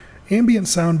Ambient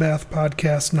Soundbath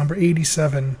podcast number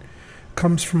 87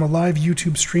 comes from a live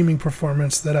YouTube streaming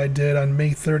performance that I did on May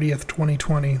 30th,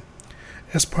 2020,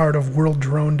 as part of World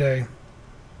Drone Day.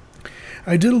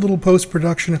 I did a little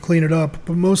post-production to clean it up,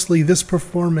 but mostly this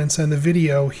performance and the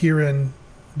video here in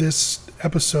this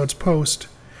episode's post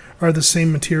are the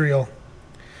same material.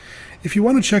 If you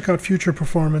want to check out future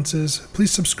performances,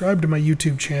 please subscribe to my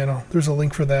YouTube channel. There's a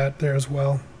link for that there as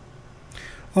well.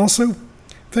 Also,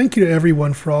 thank you to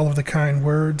everyone for all of the kind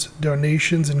words,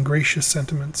 donations, and gracious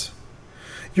sentiments.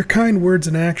 Your kind words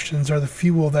and actions are the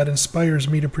fuel that inspires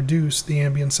me to produce the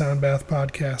Ambient Soundbath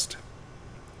podcast.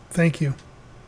 Thank you.